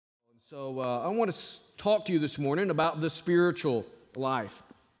So I want to talk to you this morning about the spiritual life.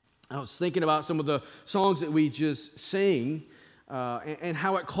 I was thinking about some of the songs that we just sang and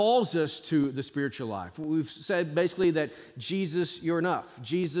how it calls us to the spiritual life. We've said basically that Jesus, you're enough.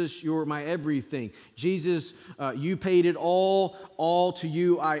 Jesus, you're my everything. Jesus, you paid it all to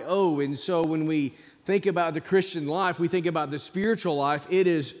you I owe. And so when we think about the Christian life, we think about the spiritual life, it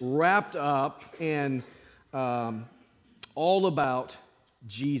is wrapped up in all about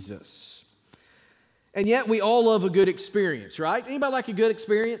Jesus. And yet we all love a good experience, right? Anybody like a good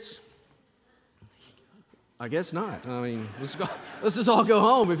experience? I guess not. I mean, let's just all go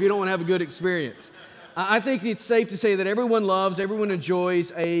home if you don't want to have a good experience. I think it's safe to say that everyone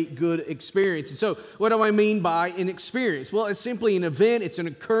enjoys a good experience. And so what do I mean by an experience? Well, it's simply an event. It's an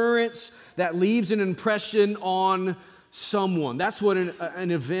occurrence that leaves an impression on someone. That's what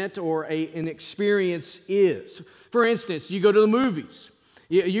an event or an experience is. For instance, you go to the movies.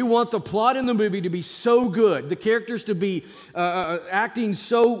 You want the plot in the movie to be so good, the characters to be acting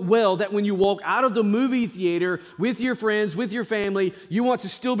so well that when you walk out of the movie theater with your friends, with your family, you want to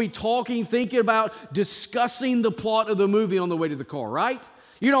still be talking, thinking about, discussing the plot of the movie on the way to the car, right?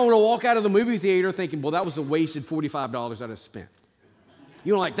 You don't want to walk out of the movie theater thinking, well, that was a wasted $45 I spent.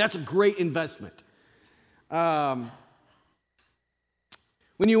 You know, like, that's a great investment. When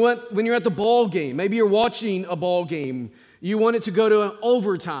you're at the ball game, maybe you're watching a ball game, you want it to go to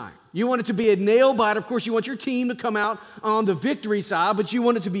overtime. You want it to be a nail-biter. Of course, you want your team to come out on the victory side, but you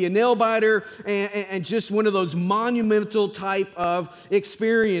want it to be a nail-biter and just one of those monumental type of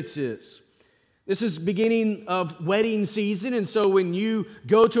experiences. This is beginning of wedding season, and so when you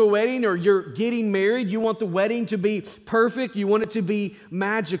go to a wedding or you're getting married, you want the wedding to be perfect. You want it to be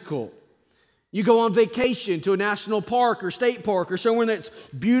magical. You go on vacation to a national park or state park or somewhere that's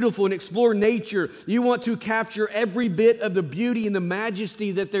beautiful and explore nature. You want to capture every bit of the beauty and the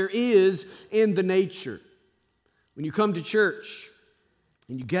majesty that there is in the nature. When you come to church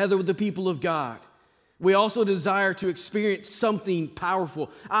and you gather with the people of God, we also desire to experience something powerful.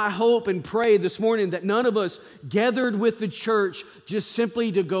 I hope and pray this morning that none of us gathered with the church just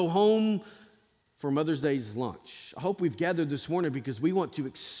simply to go home for Mother's Day's lunch. I hope we've gathered this morning because we want to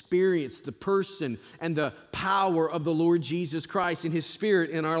experience the person and the power of the Lord Jesus Christ and His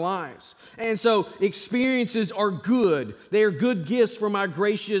Spirit in our lives. And so experiences are good. They are good gifts from our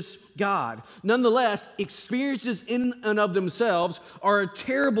gracious God. Nonetheless, experiences in and of themselves are a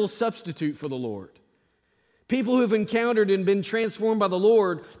terrible substitute for the Lord. People who have encountered and been transformed by the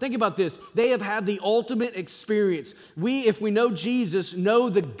Lord, think about this, they have had the ultimate experience. We, if we know Jesus, know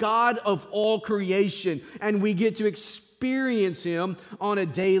the God of all creation, and we get to experience Him on a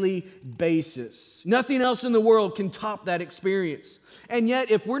daily basis. Nothing else in the world can top that experience. And yet,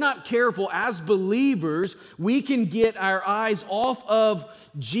 if we're not careful as believers, we can get our eyes off of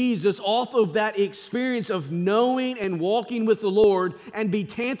Jesus, off of that experience of knowing and walking with the Lord, and be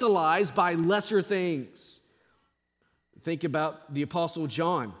tantalized by lesser things. Think about the Apostle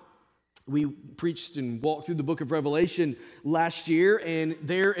John. We preached and walked through the book of Revelation last year, and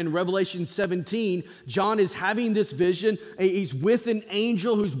there in Revelation 17, John is having this vision. He's with an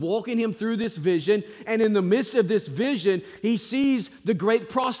angel who's walking him through this vision, and in the midst of this vision, he sees the great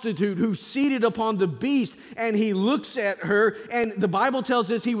prostitute who's seated upon the beast, and he looks at her, and the Bible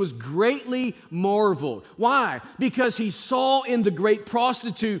tells us he was greatly marveled. Why? Because he saw in the great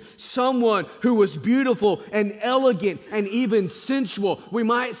prostitute someone who was beautiful and elegant and even sensual. We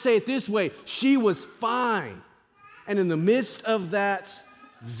might say it this way, she was fine. And in the midst of that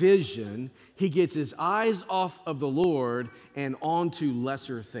vision, he gets his eyes off of the Lord and onto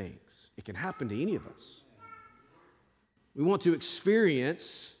lesser things. It can happen to any of us. We want to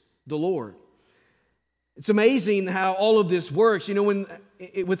experience the Lord. It's amazing how all of this works. You know,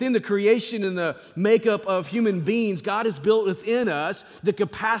 within the creation and the makeup of human beings, God has built within us the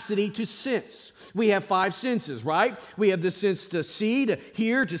capacity to sense. We have 5 senses, right? We have the sense to see, to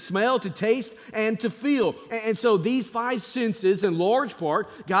hear, to smell, to taste, and to feel. And so these 5 senses, in large part,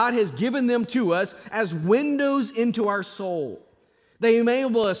 God has given them to us as windows into our soul. They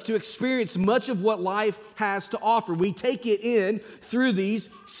enable us to experience much of what life has to offer. We take it in through these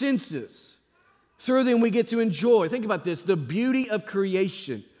senses. Through them we get to enjoy, think about this, the beauty of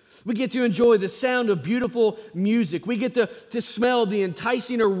creation. We get to enjoy the sound of beautiful music. We get to smell the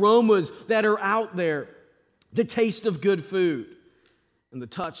enticing aromas that are out there, the taste of good food, and the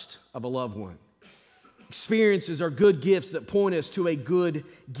touch of a loved one. Experiences are good gifts that point us to a good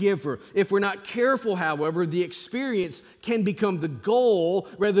giver. If we're not careful, however, the experience can become the goal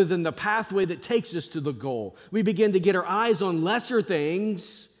rather than the pathway that takes us to the goal. We begin to get our eyes on lesser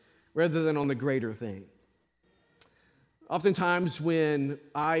things rather than on the greater thing. Oftentimes when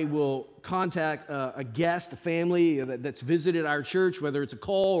I will contact a guest, a family that's visited our church, whether it's a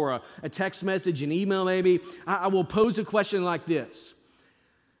call or a text message, an email maybe, I will pose a question like this.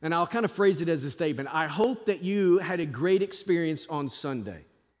 And I'll kind of phrase it as a statement. I hope that you had a great experience on Sunday.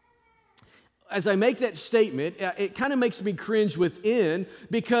 As I make that statement, it kind of makes me cringe within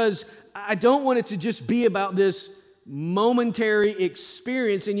because I don't want it to just be about this momentary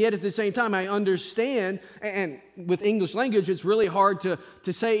experience, and yet at the same time I understand, and with English language it's really hard to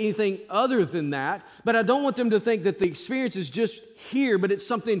say anything other than that, but I don't want them to think that the experience is just here, but it's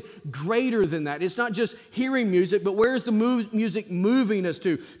something greater than that. It's not just hearing music, but where's the music moving us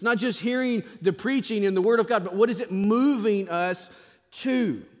to? It's not just hearing the preaching and the Word of God, but what is it moving us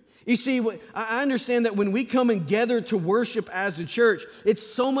to? You see, I understand that when we come and gather to worship as a church, it's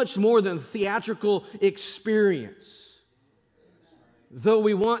so much more than a theatrical experience. Though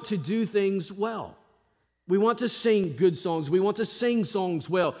we want to do things well. We want to sing good songs. We want to sing songs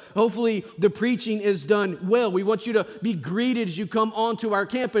well. Hopefully the preaching is done well. We want you to be greeted as you come onto our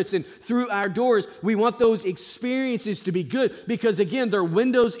campus and through our doors. We want those experiences to be good because, again, they're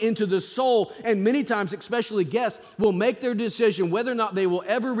windows into the soul, and many times, especially guests, will make their decision whether or not they will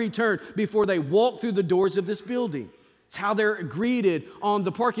ever return before they walk through the doors of this building. It's how they're greeted on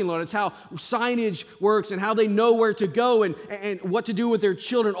the parking lot. It's how signage works and how they know where to go and what to do with their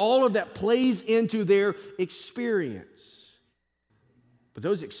children. All of that plays into their experience. But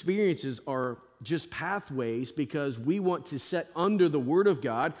those experiences are just pathways because we want to sit under the Word of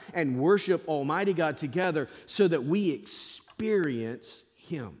God and worship Almighty God together so that we experience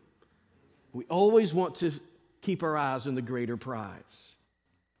Him. We always want to keep our eyes on the greater prize.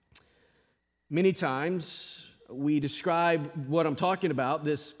 Many times, we describe what I'm talking about,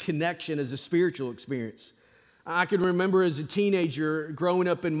 this connection, as a spiritual experience. I can remember as a teenager growing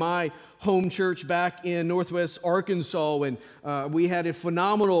up in my home church back in Northwest Arkansas, and we had a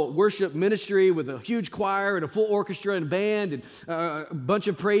phenomenal worship ministry with a huge choir and a full orchestra and band and a bunch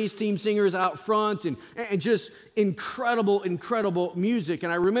of praise team singers out front and just incredible music.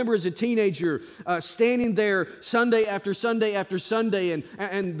 And I remember as a teenager standing there Sunday after Sunday after Sunday,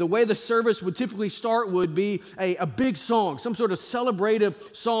 and the way the service would typically start would be a big song, some sort of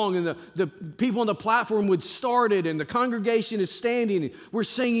celebrative song, and the people on the platform would start it, and the congregation is standing, and we're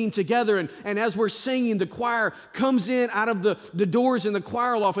singing together. And as we're singing, the choir comes in out of the doors in the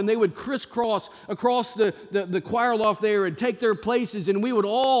choir loft, and they would crisscross across the choir loft there and take their places, and we would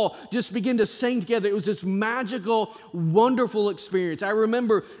all just begin to sing together. It was this magical, wonderful experience. I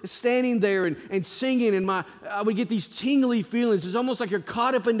remember standing there and singing, and I would get these tingly feelings. It's almost like you're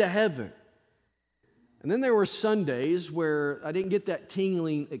caught up into heaven. And then there were Sundays where I didn't get that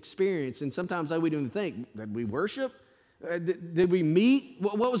tingling experience, and sometimes I would even think, did we worship? Did we meet?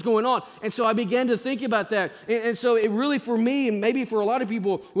 What was going on? And so I began to think about that. And so it really, for me, and maybe for a lot of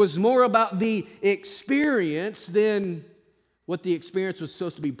people, was more about the experience than what the experience was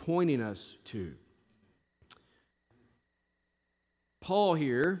supposed to be pointing us to. Paul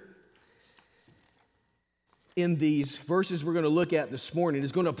here, in these verses we're going to look at this morning,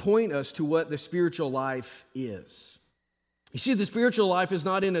 is going to point us to what the spiritual life is. You see, the spiritual life is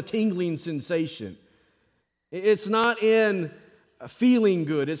not in a tingling sensation. It's not in feeling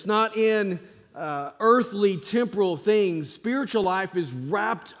good. It's not in earthly, temporal things. Spiritual life is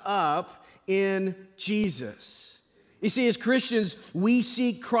wrapped up in Jesus. You see, as Christians, we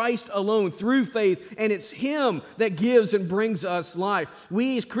seek Christ alone through faith, and it's Him that gives and brings us life.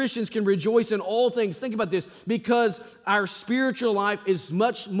 We as Christians can rejoice in all things. Think about this, because our spiritual life is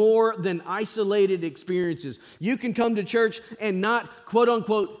much more than isolated experiences. You can come to church and not, quote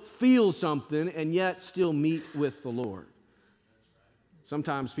unquote, feel something and yet still meet with the Lord.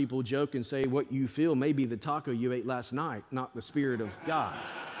 Sometimes people joke and say what you feel may be the taco you ate last night, not the Spirit of God.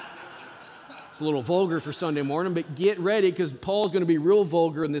 It's a little vulgar for Sunday morning, but get ready because Paul's going to be real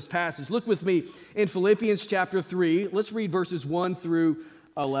vulgar in this passage. Look with me in Philippians chapter 3. Let's read verses 1 through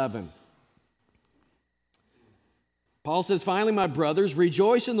 11. Paul says, "Finally, my brothers,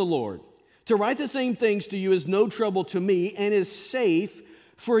 rejoice in the Lord. To write the same things to you is no trouble to me and is safe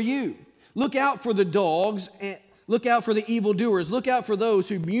for you. Look out for the dogs, and look out for the evildoers. Look out for those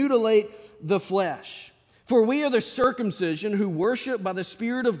who mutilate the flesh. For we are the circumcision who worship by the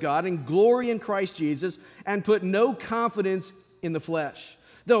Spirit of God and glory in Christ Jesus and put no confidence in the flesh.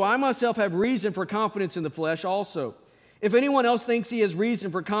 Though I myself have reason for confidence in the flesh also. If anyone else thinks he has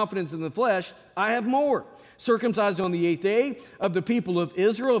reason for confidence in the flesh, I have more. Circumcised on the 8th day, of the people of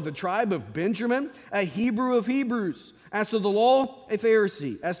Israel, of the tribe of Benjamin, a Hebrew of Hebrews. As to the law, a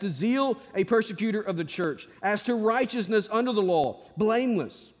Pharisee. As to zeal, a persecutor of the church. As to righteousness under the law,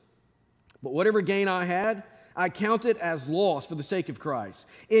 blameless. But whatever gain I had, I count it as loss for the sake of Christ.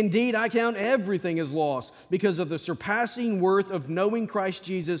 Indeed, I count everything as loss because of the surpassing worth of knowing Christ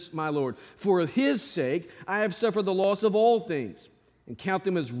Jesus my Lord. For his sake, I have suffered the loss of all things and count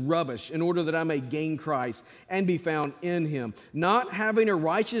them as rubbish in order that I may gain Christ and be found in him, not having a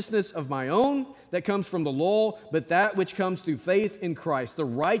righteousness of my own that comes from the law, but that which comes through faith in Christ, the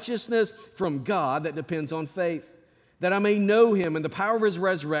righteousness from God that depends on faith, that I may know him and the power of his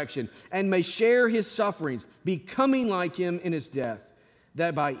resurrection, and may share his sufferings, becoming like him in his death,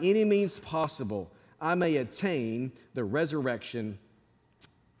 that by any means possible I may attain the resurrection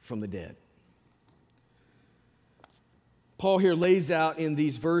from the dead. Paul here lays out in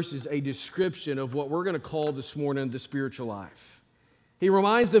these verses a description of what we're going to call this morning the spiritual life. He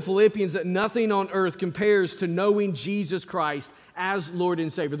reminds the Philippians that nothing on earth compares to knowing Jesus Christ as Lord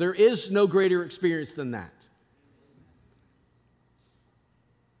and Savior. There is no greater experience than that.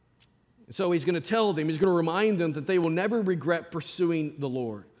 So he's going to tell them, he's going to remind them that they will never regret pursuing the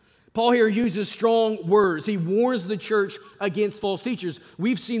Lord. Paul here uses strong words. He warns the church against false teachers.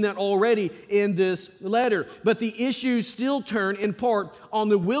 We've seen that already in this letter. But the issues still turn in part on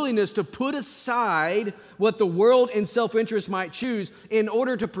the willingness to put aside what the world and self-interest might choose in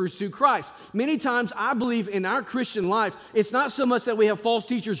order to pursue Christ. Many times I believe in our Christian life, it's not so much that we have false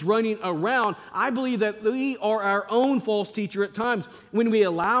teachers running around. I believe that we are our own false teacher at times when we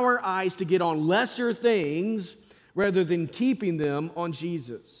allow our eyes to get on lesser things rather than keeping them on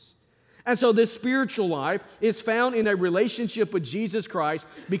Jesus. And so this spiritual life is found in a relationship with Jesus Christ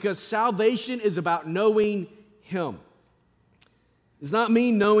because salvation is about knowing him. It's not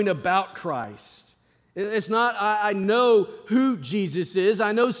me knowing about Christ. It's not, I know who Jesus is.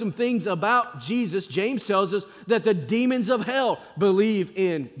 I know some things about Jesus. James tells us that the demons of hell believe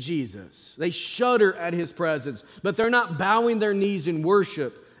in Jesus. They shudder at his presence, but they're not bowing their knees in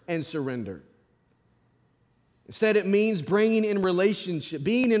worship and surrender. Instead, it means being in relationship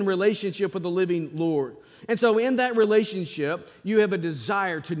with the living Lord. And so in that relationship, you have a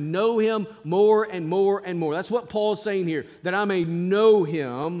desire to know him more and more and more. That's what Paul's saying here, that I may know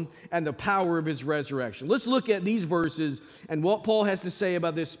him and the power of his resurrection. Let's look at these verses and what Paul has to say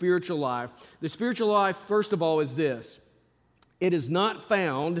about this spiritual life. The spiritual life, first of all, is this. It is not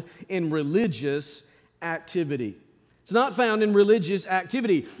found in religious activity. It's not found in religious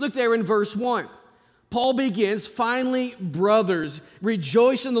activity. Look there in verse 1. Paul begins, finally, brothers,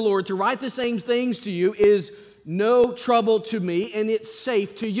 rejoice in the Lord. To write the same things to you is no trouble to me, and it's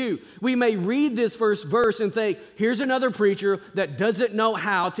safe to you. We may read this first verse and think, here's another preacher that doesn't know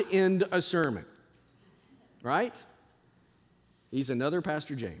how to end a sermon. Right? He's another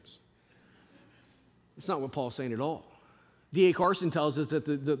Pastor James. That's not what Paul's saying at all. D.A. Carson tells us that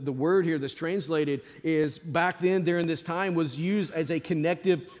the word here that's translated is back then during this time was used as a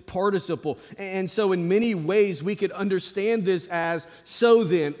connective participle. And so in many ways we could understand this as so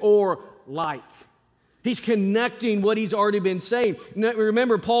then or like. He's connecting what he's already been saying. Now,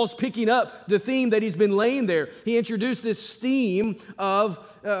 remember, Paul's picking up the theme that he's been laying there. He introduced this theme of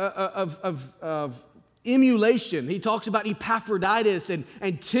emulation. He talks about Epaphroditus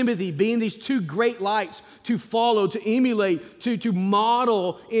and Timothy being these two great lights to follow, to emulate, to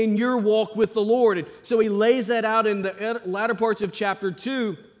model in your walk with the Lord. And so he lays that out in the latter parts of chapter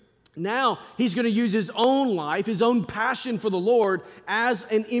 2. Now he's going to use his own life, his own passion for the Lord as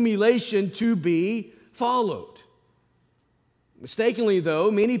an emulation to be followed. Mistakenly, though,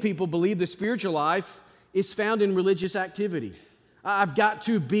 many people believe the spiritual life is found in religious activity. I've got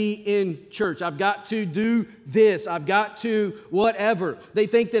to be in church. I've got to do this. I've got to whatever. They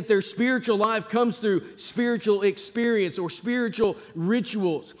think that their spiritual life comes through spiritual experience or spiritual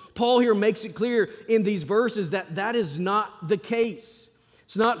rituals. Paul here makes it clear in these verses that that is not the case.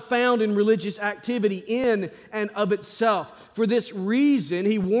 It's not found in religious activity in and of itself. For this reason,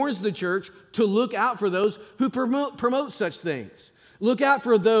 he warns the church to look out for those who promote such things. Look out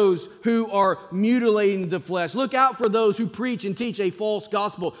for those who are mutilating the flesh. Look out for those who preach and teach a false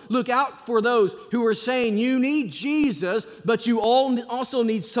gospel. Look out for those who are saying you need Jesus, but you also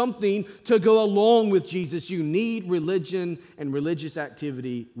need something to go along with Jesus. You need religion and religious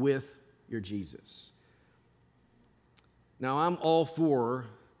activity with your Jesus. Now, I'm all for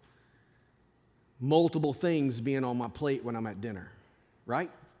multiple things being on my plate when I'm at dinner.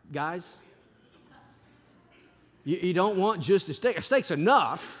 Right, guys? You don't want just a steak. A steak's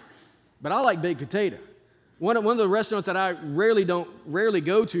enough, but I like baked potato. One of the restaurants that I rarely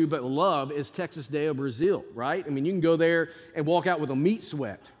go to but love is Texas de Brazil, right? I mean, you can go there and walk out with a meat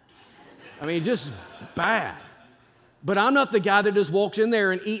sweat. I mean, just bad. But I'm not the guy that just walks in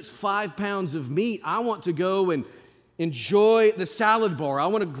there and eats 5 pounds of meat. I want to go and enjoy the salad bar. I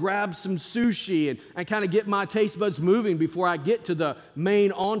want to grab some sushi and kind of get my taste buds moving before I get to the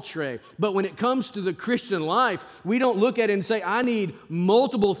main entree. But when it comes to the Christian life, we don't look at it and say, I need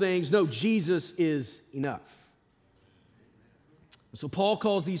multiple things. No, Jesus is enough. So Paul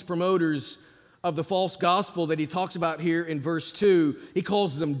calls these promoters of the false gospel that he talks about here in verse 2, he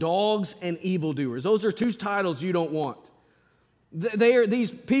calls them dogs and evildoers. Those are two titles you don't want. They are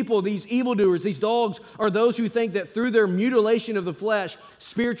these people, these evildoers, these dogs are those who think that through their mutilation of the flesh,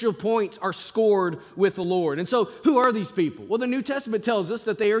 spiritual points are scored with the Lord. And so who are these people? Well, the New Testament tells us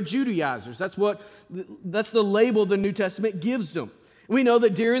that they are Judaizers. That's the label the New Testament gives them. We know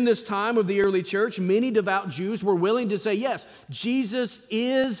that during this time of the early church, many devout Jews were willing to say, yes, Jesus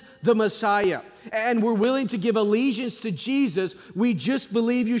is the Messiah, and we're willing to give allegiance to Jesus. We just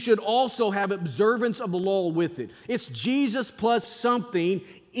believe you should also have observance of the law with it. It's Jesus plus something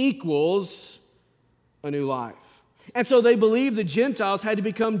equals a new life. And so they believed the Gentiles had to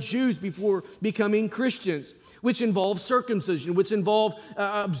become Jews before becoming Christians, which involved circumcision, which involved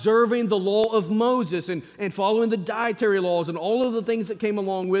observing the law of Moses and following the dietary laws and all of the things that came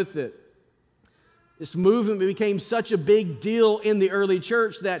along with it. This movement became such a big deal in the early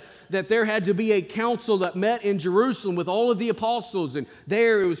church that there had to be a council that met in Jerusalem with all of the apostles. And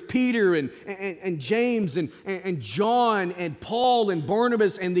there it was Peter and James and John and Paul and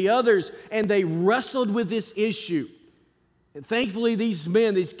Barnabas and the others, and they wrestled with this issue. And thankfully, these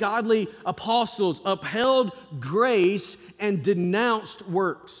men, these godly apostles, upheld grace and denounced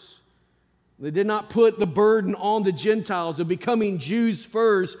works. They did not put the burden on the Gentiles of becoming Jews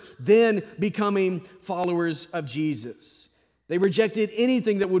first, then becoming followers of Jesus. They rejected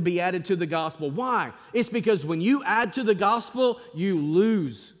anything that would be added to the gospel. Why? It's because when you add to the gospel, you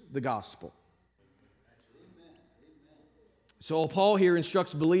lose the gospel. So Paul here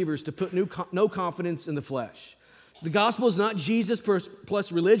instructs believers to put no confidence in the flesh. The gospel is not Jesus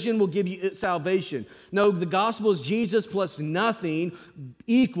plus religion will give you salvation. No, the gospel is Jesus plus nothing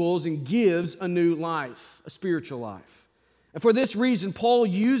equals and gives a new life, a spiritual life. And for this reason, Paul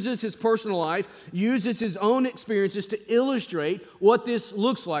uses his personal life, uses his own experiences to illustrate what this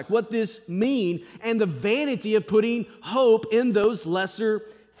looks like, what this means, and the vanity of putting hope in those lesser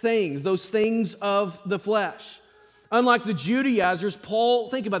things, those things of the flesh. Unlike the Judaizers, Paul,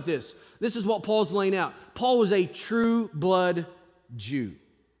 think about this. This is what Paul's laying out. Paul was a true blood Jew.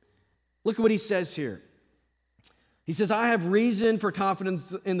 Look at what he says here. He says, I have reason for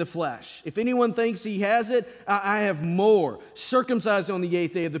confidence in the flesh. If anyone thinks he has it, I have more. Circumcised on the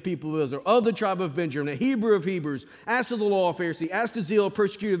 8th day of the people of Israel, of the tribe of Benjamin, a Hebrew of Hebrews, as to the law of Pharisee, as to zeal,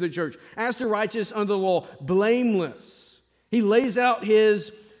 persecutor of the church, as to righteous under the law, blameless. He lays out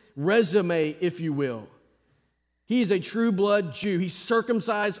his resume, if you will. He is a true blood Jew. He's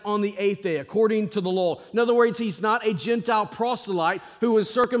circumcised on the 8th day, according to the law. In other words, he's not a Gentile proselyte who was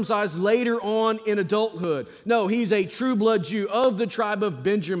circumcised later on in adulthood. No, he's a true blood Jew of the tribe of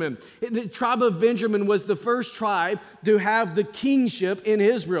Benjamin. The tribe of Benjamin was the first tribe to have the kingship in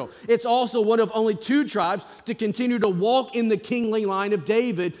Israel. It's also one of only 2 tribes to continue to walk in the kingly line of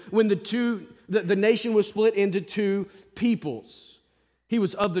David when the nation was split into 2 peoples. He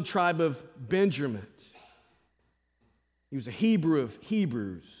was of the tribe of Benjamin. He was a Hebrew of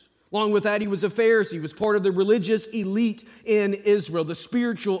Hebrews. Along with that, he was a Pharisee. He was part of the religious elite in Israel, the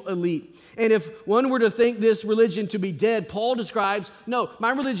spiritual elite. And if one were to think this religion to be dead, Paul describes, no,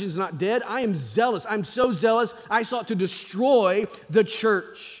 my religion is not dead. I am zealous. I'm so zealous, I sought to destroy the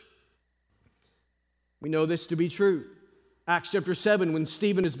church. We know this to be true. Acts chapter 7, when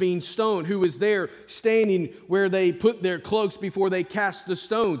Stephen is being stoned, who was there standing where they put their cloaks before they cast the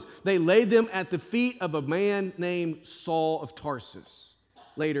stones? They laid them at the feet of a man named Saul of Tarsus,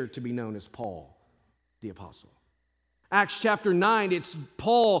 later to be known as Paul, the apostle. Acts chapter 9, it's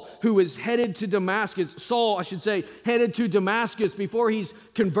Paul who is headed to Damascus. Saul, I should say, headed to Damascus before he's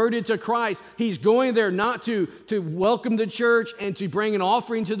converted to Christ. He's going there not to welcome the church and to bring an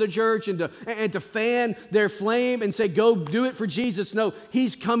offering to the church and to fan their flame and say, go do it for Jesus. No,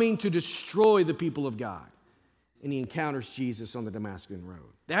 he's coming to destroy the people of God. And he encounters Jesus on the Damascus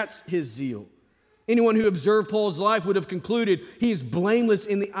road. That's his zeal. Anyone who observed Paul's life would have concluded he is blameless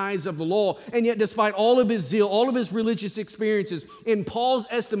in the eyes of the law. And yet, despite all of his zeal, all of his religious experiences, in Paul's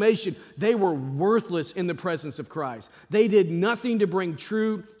estimation, they were worthless in the presence of Christ. They did nothing to bring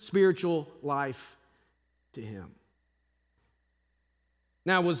true spiritual life to him.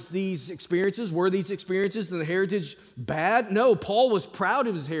 Now, were these experiences and the heritage bad? No, Paul was proud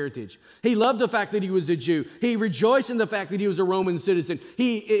of his heritage. He loved the fact that he was a Jew. He rejoiced in the fact that he was a Roman citizen.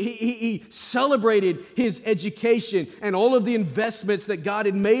 He celebrated his education and all of the investments that God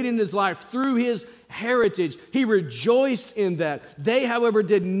had made in his life through his heritage. He rejoiced in that. They, however,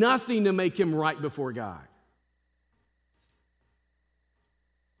 did nothing to make him right before God.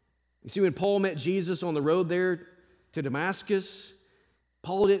 You see, when Paul met Jesus on the road there to Damascus,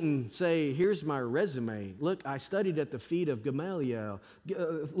 Paul didn't say, here's my resume. Look, I studied at the feet of Gamaliel.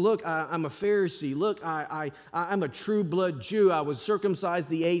 Look, I'm a Pharisee. Look, I'm a true blood Jew. I was circumcised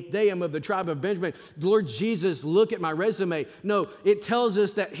the 8th day. I'm of the tribe of Benjamin. Lord Jesus, look at my resume. No, it tells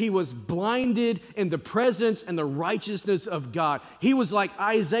us that he was blinded in the presence and the righteousness of God. He was like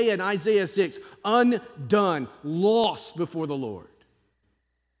Isaiah in Isaiah 6, undone, lost before the Lord.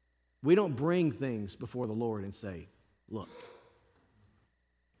 We don't bring things before the Lord and say, look.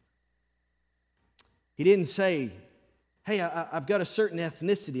 He didn't say, hey, I've got a certain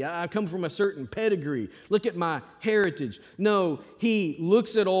ethnicity. I come from a certain pedigree. Look at my heritage. No, he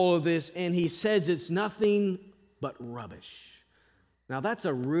looks at all of this and he says it's nothing but rubbish. Now, that's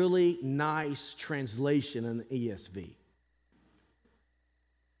a really nice translation in the ESV.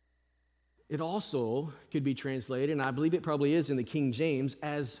 It also could be translated, and I believe it probably is in the King James,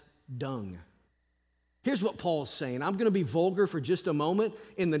 as dung. Here's what Paul's saying. I'm going to be vulgar for just a moment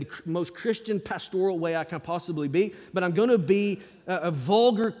in the most Christian pastoral way I can possibly be, but I'm going to be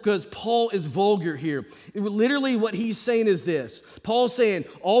vulgar because Paul is vulgar here. Literally what he's saying is this. Paul's saying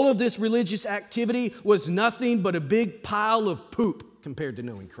all of this religious activity was nothing but a big pile of poop compared to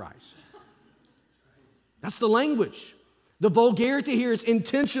knowing Christ. That's the language. The vulgarity here is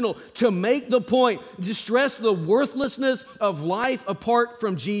intentional to make the point, to stress the worthlessness of life apart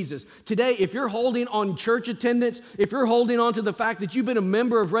from Jesus. Today, if you're holding on church attendance, if you're holding on to the fact that you've been a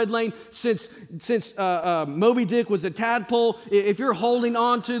member of Red Lane since Moby Dick was a tadpole, if you're holding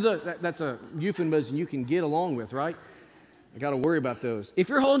on to that's a euphemism you can get along with, right? I got to worry about those. If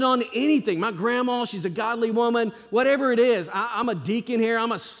you're holding on to anything, my grandma, she's a godly woman, whatever it is, I'm a deacon here,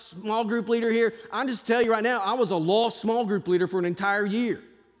 I'm a small group leader here. I'm just telling you right now, I was a lost small group leader for an entire year.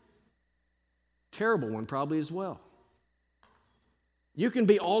 Terrible one probably as well. You can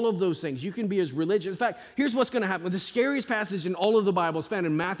be all of those things. You can be as religious. In fact, here's what's going to happen. The scariest passage in all of the Bible is found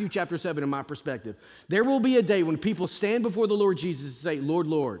in Matthew chapter 7 in my perspective. There will be a day when people stand before the Lord Jesus and say, Lord,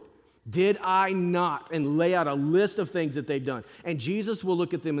 Lord, did I not? And lay out a list of things that they've done. And Jesus will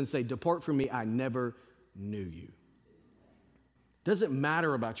look at them and say, depart from me, I never knew you. Doesn't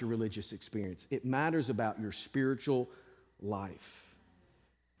matter about your religious experience. It matters about your spiritual life.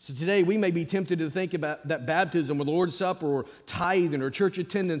 So today we may be tempted to think about that baptism or the Lord's Supper or tithing or church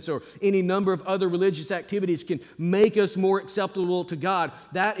attendance or any number of other religious activities can make us more acceptable to God.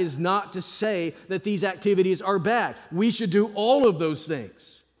 That is not to say that these activities are bad. We should do all of those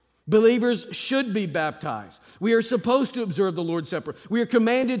things. Believers should be baptized. We are supposed to observe the Lord's Supper. We are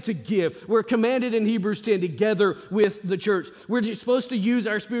commanded to give. We're commanded in Hebrews 10 together with the church. We're supposed to use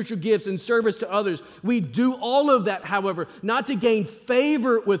our spiritual gifts in service to others. We do all of that, however, not to gain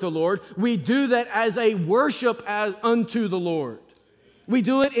favor with the Lord. We do that as a worship unto the Lord. We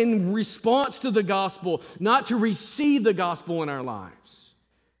do it in response to the gospel, not to receive the gospel in our lives.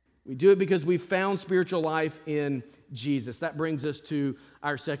 We do it because we found spiritual life in Jesus. That brings us to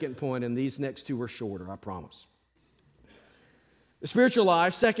our second point, and these next two are shorter, I promise. The spiritual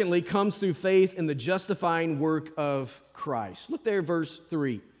life, secondly, comes through faith in the justifying work of Christ. Look there, verse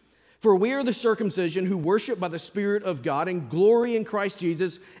 3. For we are the circumcision who worship by the Spirit of God and glory in Christ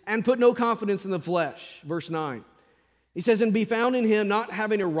Jesus and put no confidence in the flesh. Verse 9. He says, and be found in him, not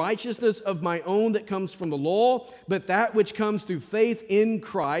having a righteousness of my own that comes from the law, but that which comes through faith in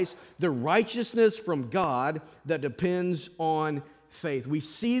Christ, the righteousness from God that depends on faith. We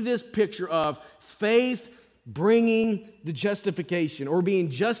see this picture of faith bringing the justification or being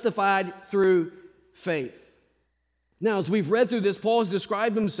justified through faith. Now, as we've read through this, Paul has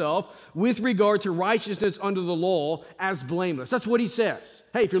described himself with regard to righteousness under the law as blameless. That's what he says.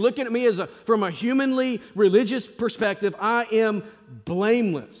 Hey, if you're looking at me from a humanly religious perspective, I am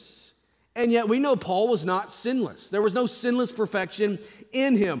blameless. And yet we know Paul was not sinless. There was no sinless perfection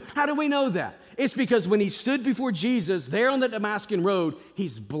in him. How do we know that? It's because when he stood before Jesus there on the Damascus road,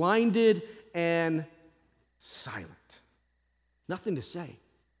 he's blinded and silent. Nothing to say.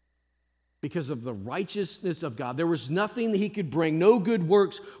 Because of the righteousness of God. There was nothing that he could bring. No good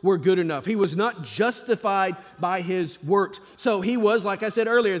works were good enough. He was not justified by his works. So he was, like I said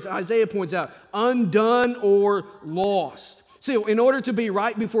earlier, as Isaiah points out, undone or lost. So in order to be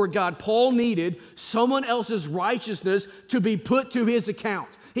right before God, Paul needed someone else's righteousness to be put to his account.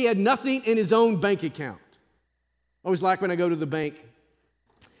 He had nothing in his own bank account. I always like when I go to the bank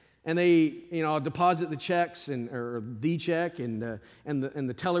and they, deposit the checks or the check, and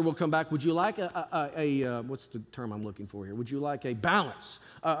the teller will come back. Would you like a what's the term I'm looking for here? Would you like a balance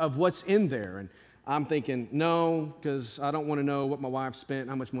of what's in there? And I'm thinking, no, because I don't want to know what my wife spent,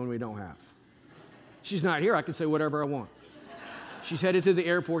 how much money we don't have. She's not here. I can say whatever I want. She's headed to the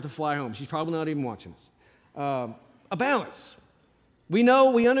airport to fly home. She's probably not even watching us. A balance. We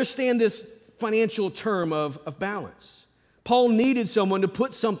understand this financial term of balance. Paul needed someone to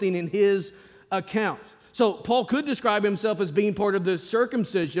put something in his account. So Paul could describe himself as being part of the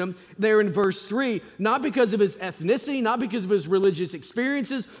circumcision there in verse 3, not because of his ethnicity, not because of his religious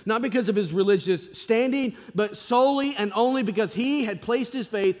experiences, not because of his religious standing, but solely and only because he had placed his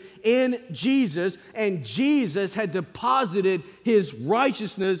faith in Jesus, and Jesus had deposited his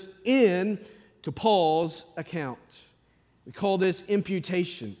righteousness into Paul's account. We call this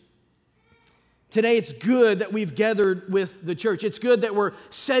imputation. Today, it's good that we've gathered with the church. It's good that we're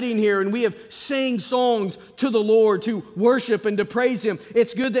sitting here and we have sang songs to the Lord to worship and to praise Him.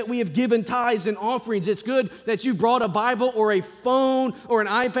 It's good that we have given tithes and offerings. It's good that you brought a Bible or a phone or an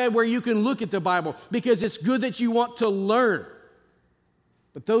iPad where you can look at the Bible, because it's good that you want to learn.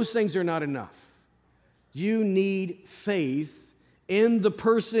 But those things are not enough. You need faith in the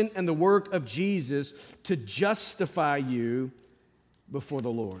person and the work of Jesus to justify you before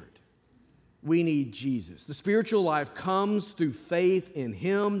the Lord. We need Jesus. The spiritual life comes through faith in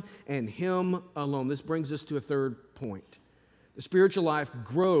Him and Him alone. This brings us to a third point. The spiritual life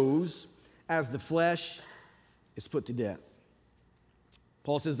grows as the flesh is put to death.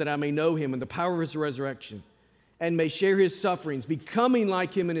 Paul says that I may know Him and the power of His resurrection, and may share His sufferings, becoming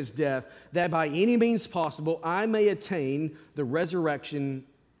like Him in His death, that by any means possible I may attain the resurrection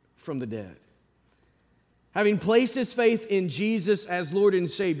from the dead. Having placed his faith in Jesus as Lord and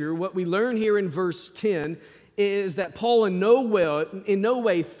Savior, what we learn here in verse 10 is that Paul in no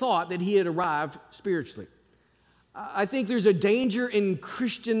way thought that he had arrived spiritually. I think there's a danger in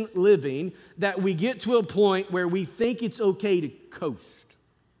Christian living that we get to a point where we think it's okay to coast.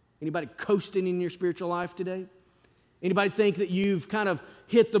 Anybody coasting in your spiritual life today? Anybody think that you've kind of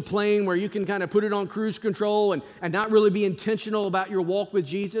hit the plane where you can kind of put it on cruise control and not really be intentional about your walk with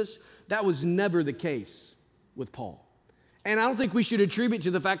Jesus? That was never the case with Paul. And I don't think we should attribute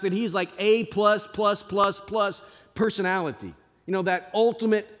to the fact that he's like A++++ personality. You know, that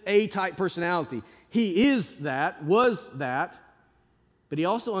ultimate A-type personality. He is that, was that, but he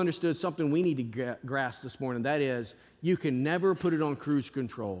also understood something we need to grasp this morning. That is, you can never put it on cruise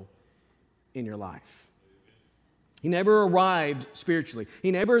control in your life. He never arrived spiritually.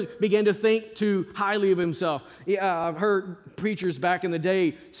 He never began to think too highly of himself. I've heard preachers back in the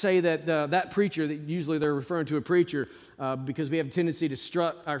day say that that preacher, that usually they're referring to a preacher because we have a tendency to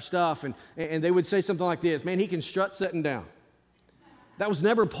strut our stuff, and they would say something like this, man, he can strut sitting down. That was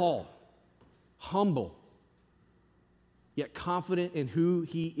never Paul. Humble, yet confident in who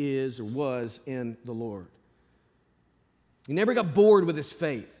he is or was in the Lord. He never got bored with his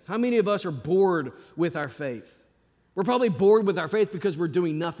faith. How many of us are bored with our faith? We're probably bored with our faith because we're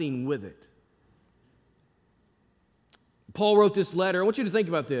doing nothing with it. Paul wrote this letter. I want you to think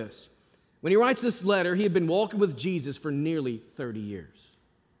about this. When he writes this letter, he had been walking with Jesus for nearly 30 years.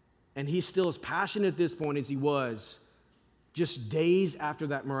 And he's still as passionate at this point as he was just days after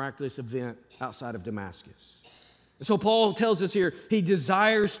that miraculous event outside of Damascus. And so Paul tells us here, he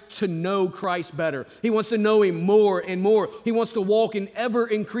desires to know Christ better. He wants to know Him more and more. He wants to walk in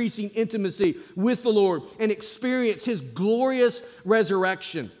ever-increasing intimacy with the Lord and experience His glorious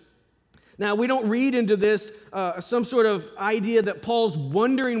resurrection. Now, we don't read into this some sort of idea that Paul's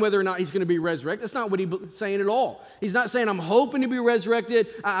wondering whether or not he's going to be resurrected. That's not what he's saying at all. He's not saying, I'm hoping to be resurrected.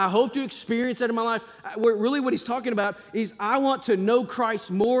 I hope to experience that in my life. Really what he's talking about is, I want to know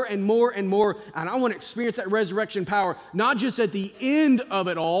Christ more and more and more, and I want to experience that resurrection power, not just at the end of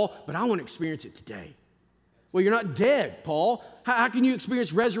it all, but I want to experience it today. Well, you're not dead, Paul. How can you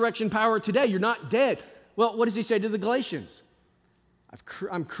experience resurrection power today? You're not dead. Well, what does he say to the Galatians?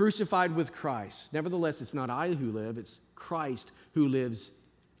 I'm crucified with Christ. Nevertheless, it's not I who live, it's Christ who lives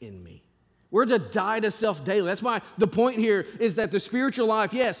in me. We're to die to self daily. That's why the point here is that the spiritual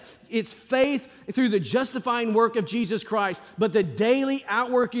life, yes, it's faith through the justifying work of Jesus Christ, but the daily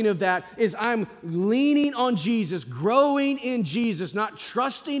outworking of that is I'm leaning on Jesus, growing in Jesus, not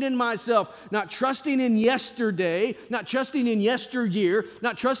trusting in myself, not trusting in yesterday, not trusting in yesteryear,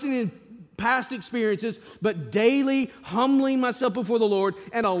 not trusting in past experiences, but daily humbling myself before the Lord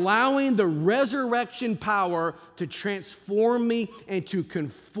and allowing the resurrection power to transform me and to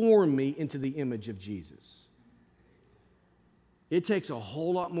conform me into the image of Jesus. It takes a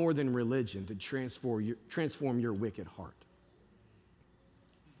whole lot more than religion to transform your wicked heart.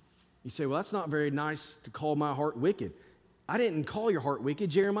 You say, well, that's not very nice to call my heart wicked. I didn't call your heart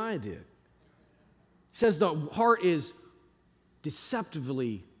wicked, Jeremiah did. He says the heart is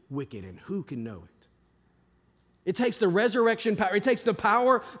deceptively wicked, and who can know it? It takes the resurrection power. It takes the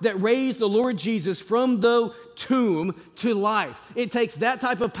power that raised the Lord Jesus from the tomb to life. It takes that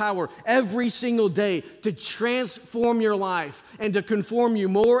type of power every single day to transform your life and to conform you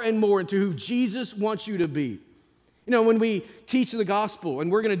more and more into who Jesus wants you to be. You know, when we teach the gospel,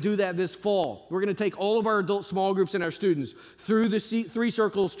 and we're going to do that this fall, we're going to take all of our adult small groups and our students through the Three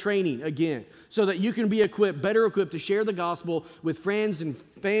Circles training again, so that you can be equipped, better equipped to share the gospel with friends and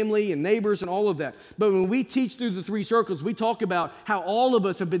family and neighbors and all of that. But when we teach through the Three Circles, we talk about how all of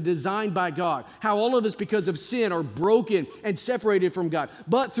us have been designed by God, how all of us, because of sin, are broken and separated from God.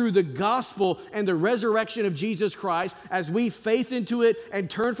 But through the gospel and the resurrection of Jesus Christ, as we faith into it and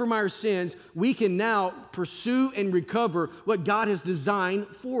turn from our sins, we can now pursue and recover what God has designed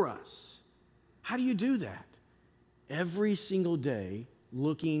for us. How do you do that? Every single day,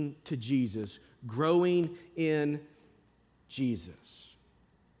 looking to Jesus, growing in Jesus.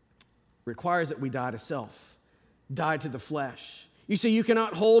 Requires that we die to self, die to the flesh. You see, you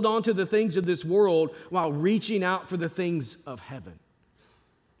cannot hold on to the things of this world while reaching out for the things of heaven.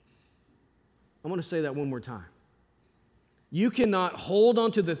 I want to say that one more time. You cannot hold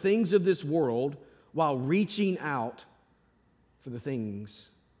on to the things of this world while reaching out for the things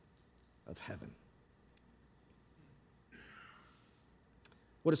of heaven.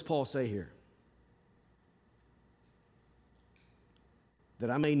 What does Paul say here? That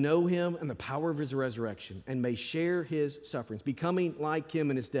I may know him and the power of his resurrection, and may share his sufferings, becoming like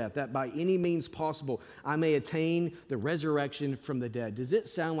him in his death, that by any means possible I may attain the resurrection from the dead. Does it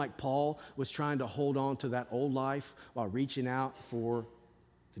sound like Paul was trying to hold on to that old life while reaching out for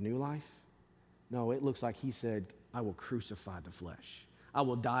the new life? No, it looks like he said, I will crucify the flesh. I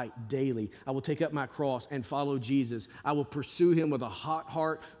will die daily. I will take up my cross and follow Jesus. I will pursue him with a hot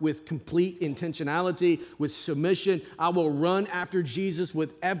heart, with complete intentionality, with submission. I will run after Jesus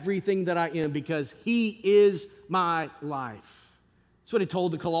with everything that I am, because he is my life. That's what he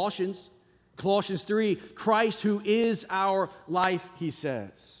told the Colossians. Colossians 3, Christ who is our life, he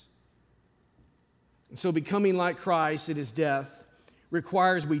says. And so becoming like Christ in his death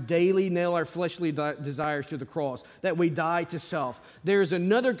requires we daily nail our fleshly desires to the cross, that we die to self. There is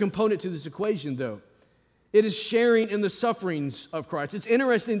another component to this equation, though. It is sharing in the sufferings of Christ. It's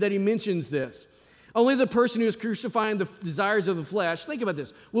interesting that he mentions this. Only the person who is crucifying the desires of the flesh, think about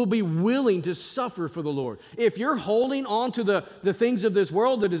this, will be willing to suffer for the Lord. If you're holding on to the things of this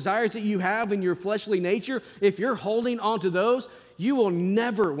world, the desires that you have in your fleshly nature, if you're holding on to those, you will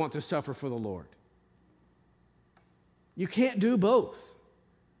never want to suffer for the Lord. You can't do both.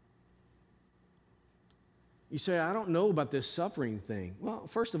 You say, I don't know about this suffering thing. Well,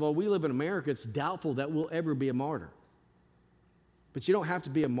 first of all, we live in America. It's doubtful that we'll ever be a martyr. But you don't have to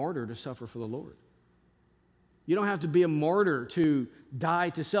be a martyr to suffer for the Lord. You don't have to be a martyr to die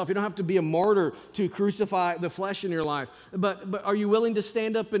to self. You don't have to be a martyr to crucify the flesh in your life. But are you willing to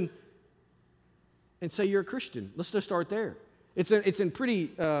stand up and say you're a Christian? Let's just start there. It's in pretty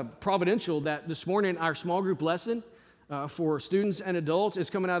providential that this morning our small group lesson for students and adults is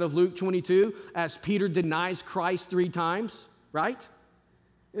coming out of Luke 22 as Peter denies Christ 3 times, right?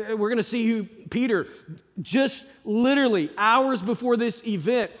 We're going to see who Peter, just literally hours before this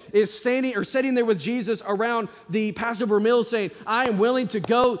event, is sitting there with Jesus around the Passover meal saying, I am willing to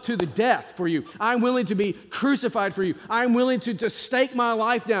go to the death for you. I'm willing to be crucified for you. I'm willing to stake my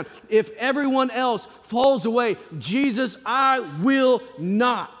life down. If everyone else falls away, Jesus, I will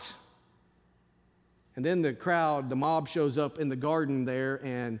not. And then the crowd, the mob shows up in the garden there,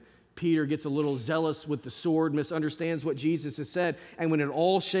 and Peter gets a little zealous with the sword, misunderstands what Jesus has said, and when it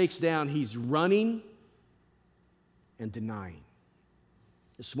all shakes down, he's running and denying.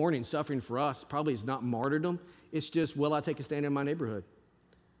 This morning, suffering for us probably is not martyrdom. It's just, will I take a stand in my neighborhood?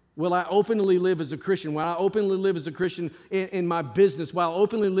 Will I openly live as a Christian? Will I openly live as a Christian in my business? Will I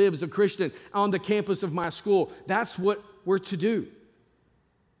openly live as a Christian on the campus of my school? That's what we're to do.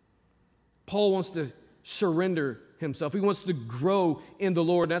 Paul wants to surrender himself. He wants to grow in the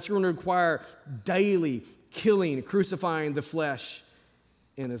Lord. That's going to require daily killing, crucifying the flesh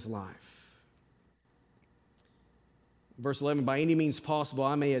in his life. Verse 11, by any means possible,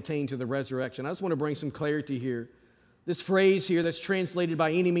 I may attain to the resurrection. I just want to bring some clarity here. This phrase here that's translated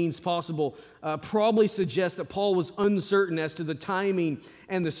by any means possible probably suggests that Paul was uncertain as to the timing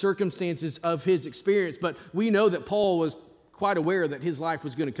and the circumstances of his experience, but we know that Paul was quite aware that his life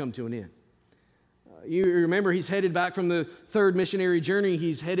was going to come to an end. You remember he's headed back from the 3rd missionary journey.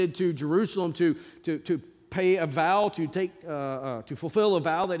 He's headed to Jerusalem to pay a vow, to fulfill a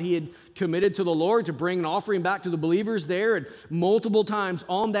vow that he had committed to the Lord, to bring an offering back to the believers there. And multiple times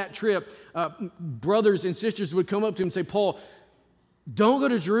on that trip, brothers and sisters would come up to him and say, Paul, Don't go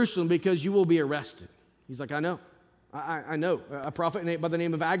to Jerusalem because you will be arrested. He's like, I know. I know. A prophet by the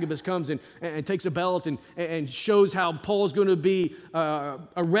name of Agabus comes and takes a belt and shows how Paul's going to be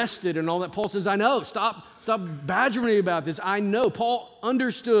arrested and all that. Paul says, I know. Stop badgering me about this. I know. Paul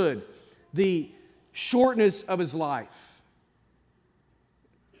understood the shortness of his life.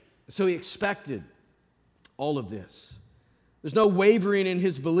 So he expected all of this. There's no wavering in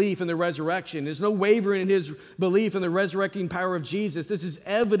his belief in the resurrection. There's no wavering in his belief in the resurrecting power of Jesus. This is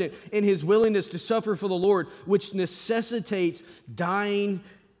evident in his willingness to suffer for the Lord, which necessitates dying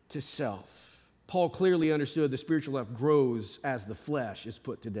to self. Paul clearly understood the spiritual life grows as the flesh is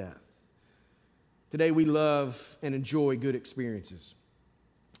put to death. Today we love and enjoy good experiences.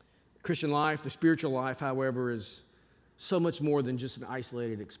 Christian life, the spiritual life, however, is so much more than just an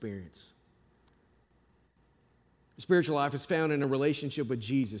isolated experience. Spiritual life is found in a relationship with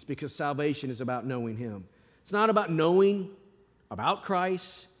Jesus because salvation is about knowing Him. It's not about knowing about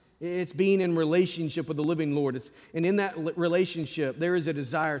Christ. It's being in relationship with the living Lord. And in that relationship, there is a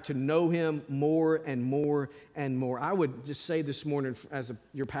desire to know Him more and more and more. I would just say this morning as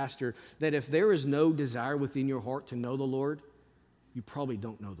your pastor that if there is no desire within your heart to know the Lord, you probably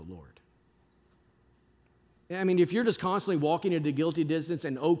don't know the Lord. I mean, if you're just constantly walking into guilty distance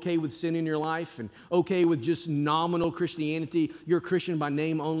and okay with sin in your life and okay with just nominal Christianity, you're a Christian by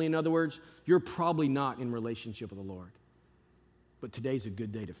name only, in other words, you're probably not in relationship with the Lord. But today's a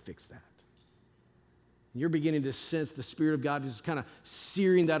good day to fix that. You're beginning to sense the Spirit of God is kind of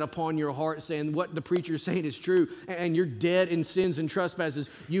searing that upon your heart, saying what the preacher is saying is true, and you're dead in sins and trespasses.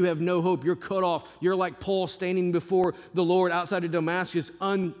 You have no hope. You're cut off. You're like Paul standing before the Lord outside of Damascus,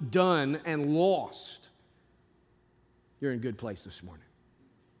 undone and lost. You're in a good place this morning.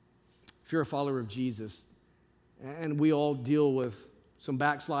 If you're a follower of Jesus, and we all deal with some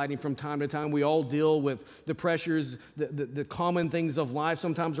backsliding from time to time, we all deal with the pressures, the common things of life.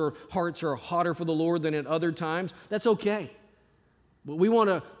 Sometimes our hearts are hotter for the Lord than at other times. That's okay. But we want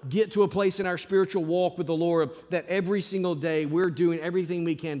to get to a place in our spiritual walk with the Lord that every single day we're doing everything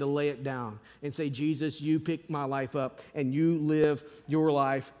we can to lay it down and say, Jesus, you pick my life up and you live your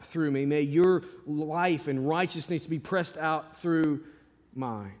life through me. May your life and righteousness be pressed out through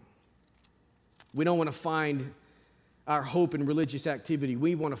mine. We don't want to find our hope in religious activity.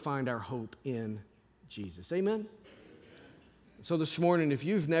 We want to find our hope in Jesus. Amen? So this morning, if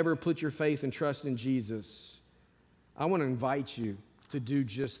you've never put your faith and trust in Jesus, I want to invite you to do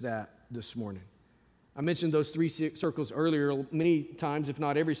just that this morning. I mentioned those three circles earlier many times, if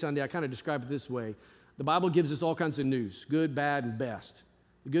not every Sunday. I kind of describe it this way. The Bible gives us all kinds of news, good, bad, and best.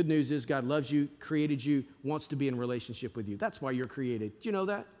 The good news is God loves you, created you, wants to be in relationship with you. That's why you're created. Do you know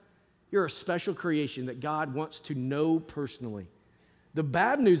that? You're a special creation that God wants to know personally. The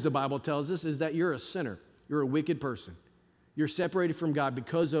bad news, the Bible tells us, is that you're a sinner. You're a wicked person. You're separated from God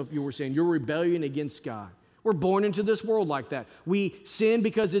because of your sin, your rebellion against God. We're born into this world like that. We sin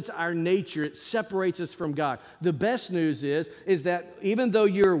because it's our nature. It separates us from God. The best news is that even though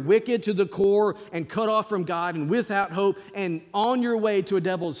you're wicked to the core and cut off from God and without hope and on your way to a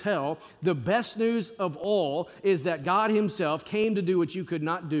devil's hell, the best news of all is that God Himself came to do what you could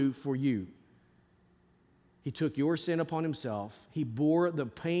not do for you. He took your sin upon Himself. He bore the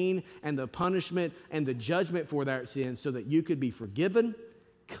pain and the punishment and the judgment for that sin so that you could be forgiven,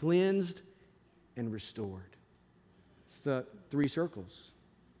 cleansed, and restored. It's the three circles.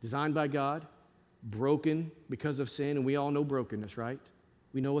 Designed by God, broken because of sin, and we all know brokenness, right?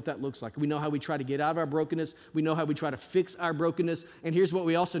 We know what that looks like. We know how we try to get out of our brokenness. We know how we try to fix our brokenness. And here's what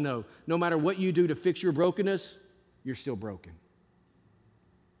we also know. No matter what you do to fix your brokenness, you're still broken.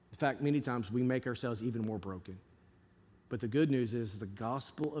 In fact, many times we make ourselves even more broken. But the good news is the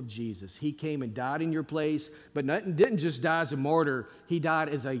gospel of Jesus. He came and died in your place, but didn't just die as a martyr. He died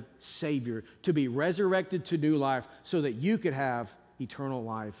as a Savior to be resurrected to new life so that you could have eternal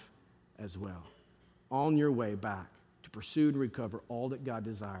life as well. On your way back to pursue and recover all that God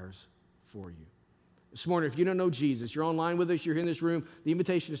desires for you. This morning, if you don't know Jesus, you're online with us, you're in this room, the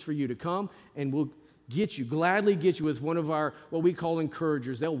invitation is for you to come and we'll gladly get you with one of our, what we call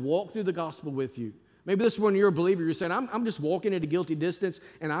encouragers. They'll walk through the gospel with you. Maybe this morning you're a believer, you're saying, I'm just walking at a guilty distance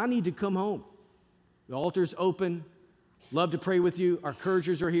and I need to come home. The altar's open. Love to pray with you. Our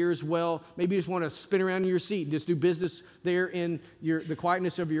encouragers are here as well. Maybe you just want to spin around in your seat and just do business there in the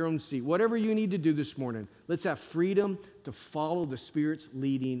quietness of your own seat. Whatever you need to do this morning, let's have freedom to follow the Spirit's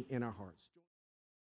leading in our hearts.